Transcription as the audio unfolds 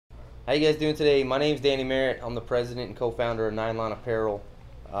How you guys doing today? My name's Danny Merritt. I'm the president and co-founder of Nine Line Apparel.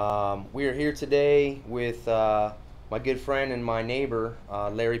 We are here today with my good friend and my neighbor,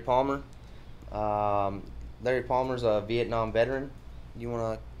 Larry Palmer. Larry Palmer's a Vietnam veteran. You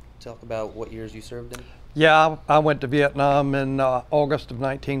want to talk about what years you served in? Yeah, I went to Vietnam in August of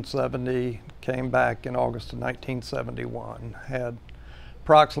 1970, came back in August of 1971. Had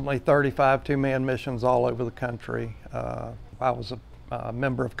approximately 35 two-man missions all over the country. I was a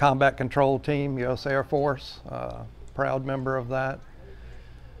member of Combat Control Team, U.S. Air Force, proud member of that.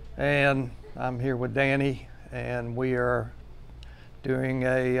 And I'm here with Danny, and we are doing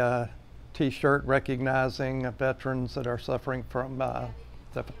a t-shirt recognizing veterans that are suffering from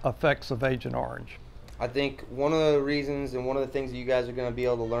the effects of Agent Orange. I think one of the reasons and one of the things that you guys are going to be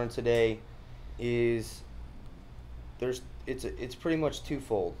able to learn today is it's pretty much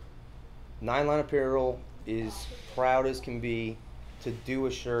twofold. Nine Line Apparel is proud as can be to do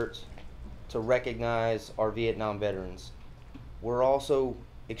a shirt to recognize our Vietnam veterans. We're also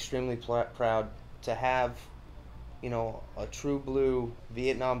extremely proud to have, a true blue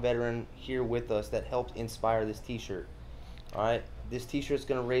Vietnam veteran here with us that helped inspire this t-shirt. All right, this t-shirt is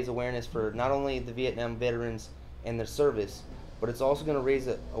going to raise awareness for not only the Vietnam veterans and their service, but it's also going to raise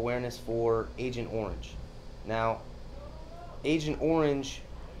awareness for Agent Orange. Now, Agent Orange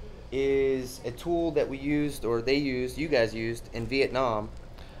is a tool that we used, or you guys used in Vietnam.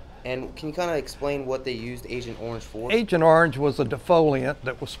 And can you kind of explain what they used Agent Orange for? Agent Orange was a defoliant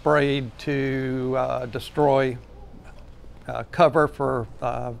that was sprayed to destroy cover for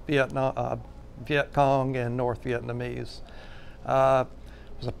Viet Cong and North Vietnamese. It was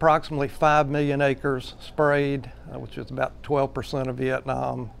approximately 5 million acres sprayed, which is about 12% of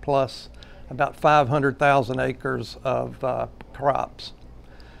Vietnam, plus about 500,000 acres of crops.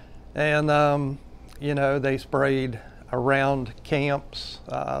 And, they sprayed around camps,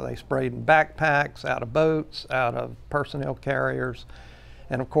 they sprayed in backpacks, out of boats, out of personnel carriers,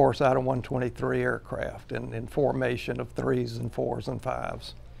 and of course out of 123 aircraft in formation of 3s and 4s and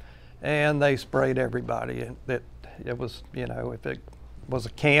 5s. And they sprayed everybody. It was, if it was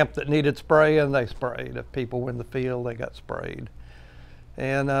a camp that needed spraying, they sprayed. If people were in the field, they got sprayed.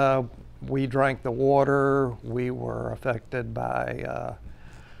 And we drank the water. We were affected by,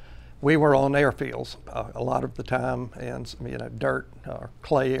 we were on airfields a lot of the time, and dirt or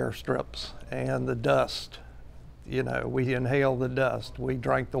clay airstrips, and the dust. We inhaled the dust. We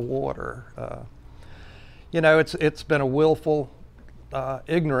drank the water. It's been a willful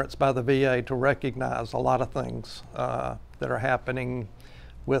ignorance by the VA to recognize a lot of things that are happening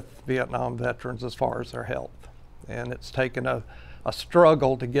with Vietnam veterans as far as their health. And it's taken a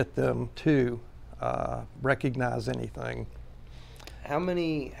struggle to get them to recognize anything. How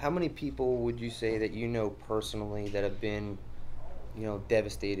many people would you say that you know personally that have been,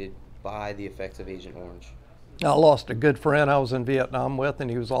 devastated by the effects of Agent Orange? I lost a good friend I was in Vietnam with, and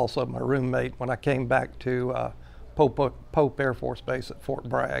he was also my roommate when I came back to Pope Air Force Base at Fort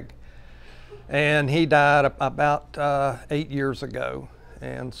Bragg. And he died about 8 years ago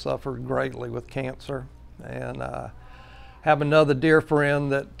and suffered greatly with cancer. And have another dear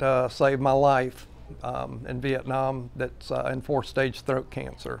friend that saved my life in Vietnam that's in 4th-stage throat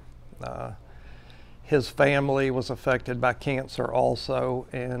cancer. His family was affected by cancer also,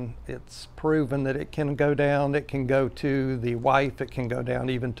 and it's proven that it can go down. It can go to the wife. It can go down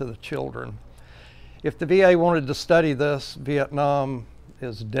even to the children. If the VA wanted to study this, Vietnam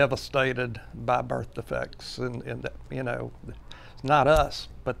is devastated by birth defects, and it's not us,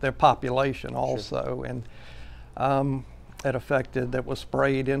 but their population also. Sure. And it affected that was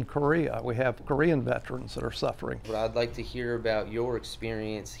sprayed in Korea. We have Korean veterans that are suffering. But I'd like to hear about your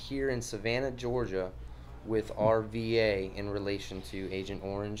experience here in Savannah, Georgia, with our VA in relation to Agent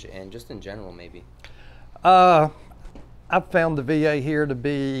Orange and just in general, maybe. I've found the VA here to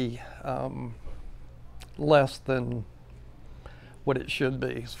be less than what it should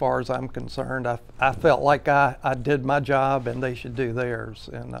be, as far as I'm concerned. I felt like I did my job and they should do theirs,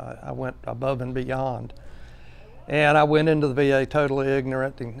 and I went above and beyond. And I went into the VA totally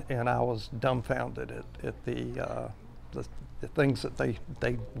ignorant, and I was dumbfounded at the things that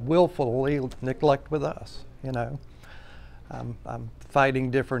they willfully neglect with us. I'm fighting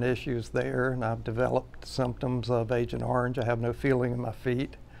different issues there, and I've developed symptoms of Agent Orange. I have no feeling in my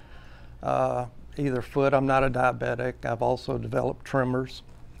feet. Either foot, I'm not a diabetic. I've also developed tremors.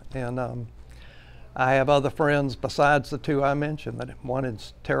 And I have other friends besides the two I mentioned. That one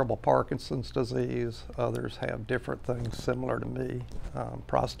is terrible Parkinson's disease. Others have different things similar to me.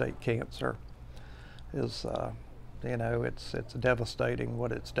 Prostate cancer is, it's devastating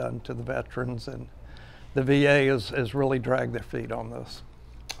what it's done to the veterans, and the VA has really dragged their feet on this.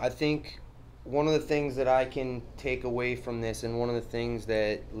 I think one of the things that I can take away from this, and one of the things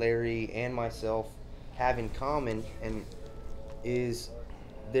that Larry and myself have in common, and is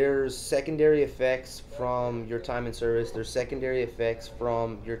there's secondary effects from your time in service. There's secondary effects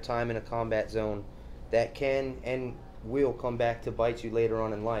from your time in a combat zone that can and will come back to bite you later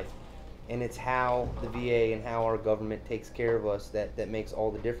on in life. And it's how the VA and how our government takes care of us that makes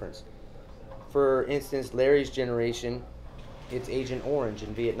all the difference. For instance, Larry's generation, it's Agent Orange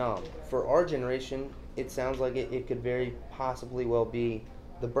in Vietnam. For our generation, it sounds like it could very possibly well be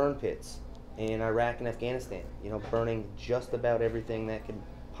the burn pits in Iraq and Afghanistan, burning just about everything that could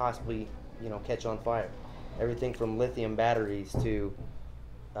possibly, catch on fire. Everything from lithium batteries to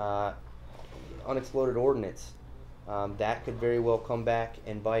unexploded ordnance. That could very well come back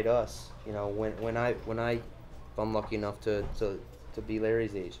and bite us, when I if I'm lucky enough to be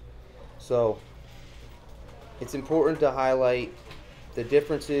Larry's age. So it's important to highlight the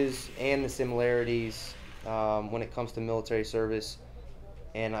differences and the similarities when it comes to military service.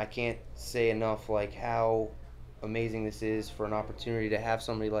 And I can't say enough how amazing this is for an opportunity to have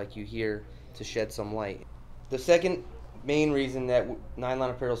somebody like you here to shed some light. The second main reason that Nine Line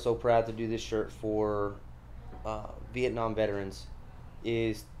Apparel is so proud to do this shirt for Vietnam veterans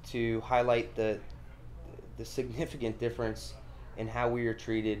is to highlight the significant difference in how we are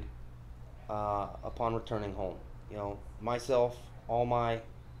treated upon returning home. Myself, all my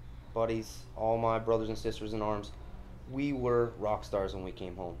buddies, all my brothers and sisters in arms, we were rock stars when we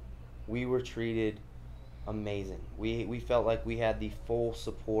came home. We were treated amazing. We felt like we had the full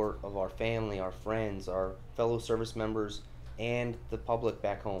support of our family, our friends, our fellow service members, and the public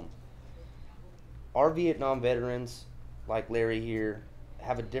back home. Our Vietnam veterans, like Larry here,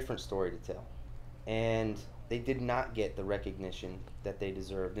 have a different story to tell. And they did not get the recognition that they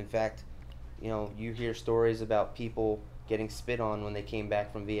deserved. In fact, you hear stories about people getting spit on when they came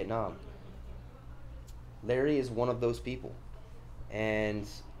back from Vietnam. Larry is one of those people. And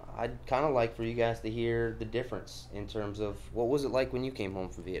I'd kind of like for you guys to hear the difference in terms of what was it like when you came home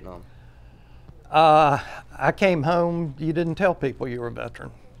from Vietnam? I came home, you didn't tell people you were a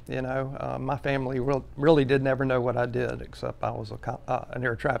veteran. My family really did never know what I did, except I was an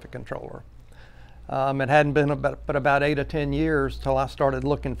air traffic controller. It hadn't been but about 8 or 10 years till I started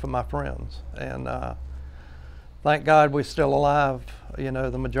looking for my friends. And thank God we're still alive,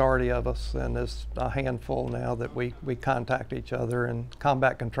 the majority of us, and there's a handful now that we contact each other. And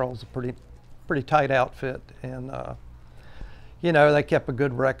Combat Control's a pretty tight outfit, and they kept a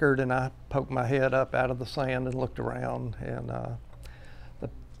good record, and I poked my head up out of the sand and looked around, and the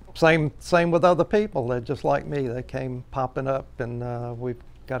same with other people. They're just like me. They came popping up, and we've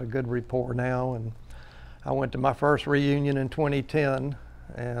got a good rapport now. And I went to my first reunion in 2010,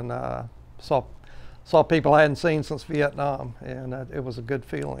 and saw people I hadn't seen since Vietnam, and it was a good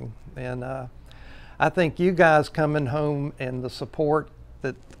feeling. And I think you guys coming home and the support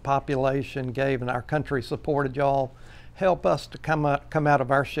that the population gave and our country supported y'all help us to come out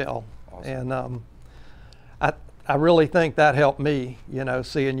of our shell. Awesome. And I really think that helped me,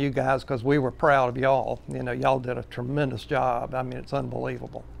 seeing you guys, because we were proud of y'all. Y'all did a tremendous job. I mean, it's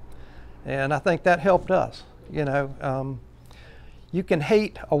unbelievable. And I think that helped us. You can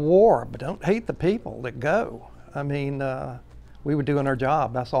hate a war, but don't hate the people that go. I mean, we were doing our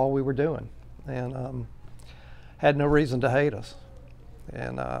job. That's all we were doing. And had no reason to hate us.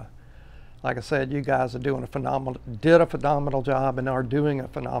 And like I said, you guys are did a phenomenal job and are doing a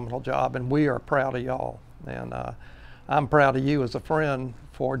phenomenal job, and we are proud of y'all. And I'm proud of you as a friend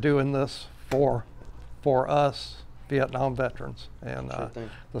for doing this for us Vietnam veterans. And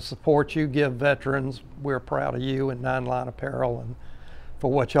the support you give veterans, we're proud of you and Nine Line Apparel and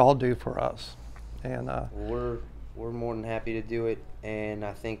for what y'all do for us. And we're more than happy to do it, and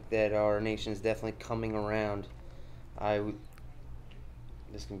I think that our nation's definitely coming around.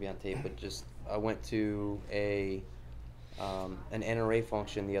 This can be on tape, but I went to an NRA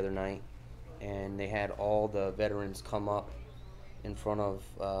function the other night, and they had all the veterans come up in front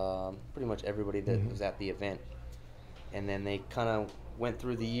of pretty much everybody that was at the event. And then they kind of went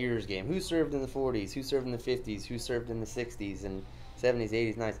through the years game. Who served in the 40s? Who served in the 50s? Who served in the 60s and 70s,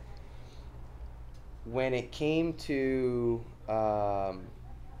 80s, 90s? When it came to the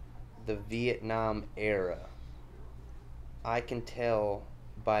Vietnam era, I can tell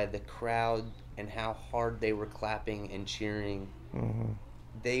by the crowd and how hard they were clapping and cheering.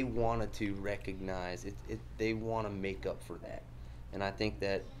 They wanted to recognize it. They want to make up for that. And I think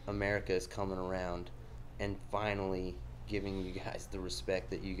that America is coming around and finally giving you guys the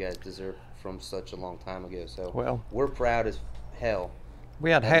respect that you guys deserve from such a long time ago. So we're proud as hell. We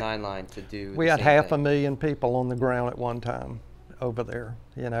had Nine Line to do. We had 500,000 people on the ground at one time. over there.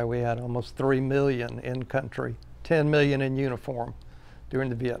 You know, we had almost 3 million in country, 10 million in uniform during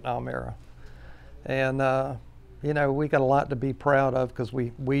the Vietnam era. And, you know, we got a lot to be proud of because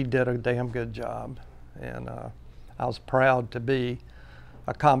we did a damn good job. And I was proud to be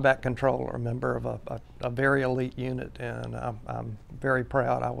a combat controller, a member of a very elite unit, and I'm very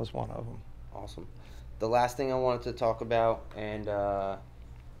proud I was one of them. Awesome. The last thing I wanted to talk about and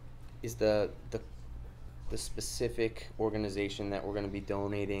is the specific organization that we're going to be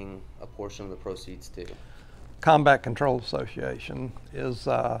donating a portion of the proceeds to. Combat Control Association is,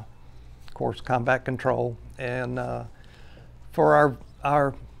 of course, combat control, and for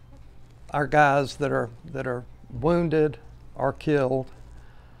our guys that are wounded or killed,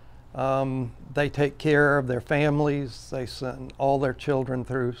 they take care of their families. They send all their children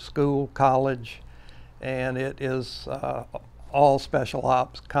through school, college, and it is all special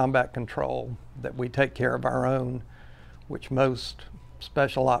ops, combat control, that we take care of our own, which most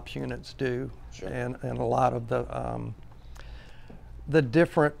special ops units do. Sure. And a lot of the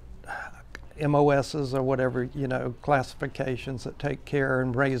different MOSs or whatever, you know, classifications that take care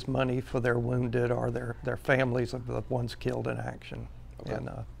and raise money for their wounded or their families of the ones killed in action. Okay. And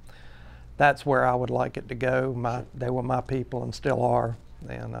that's where I would like it to go. Sure. They were my people and still are.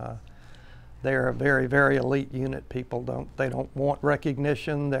 And they're a very, very elite unit. People don't want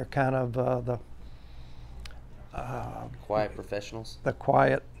recognition. They're kind of the quiet professionals. The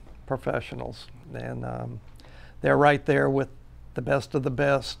quiet professionals, and they're right there with the best of the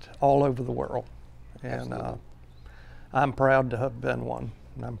best all over the world. And I'm proud to have been one,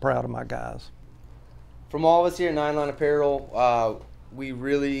 and I'm proud of my guys. From all of us here at Nine Line Apparel, we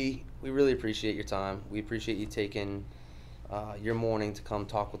really appreciate your time. We appreciate you taking your morning to come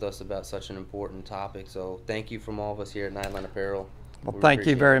talk with us about such an important topic. So thank you from all of us here at Nine Line Apparel. Well, thank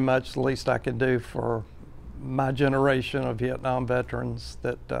you very much. The least I can do for my generation of Vietnam veterans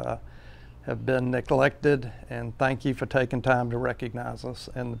that have been neglected, and thank you for taking time to recognize us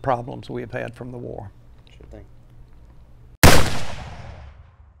and the problems we have had from the war.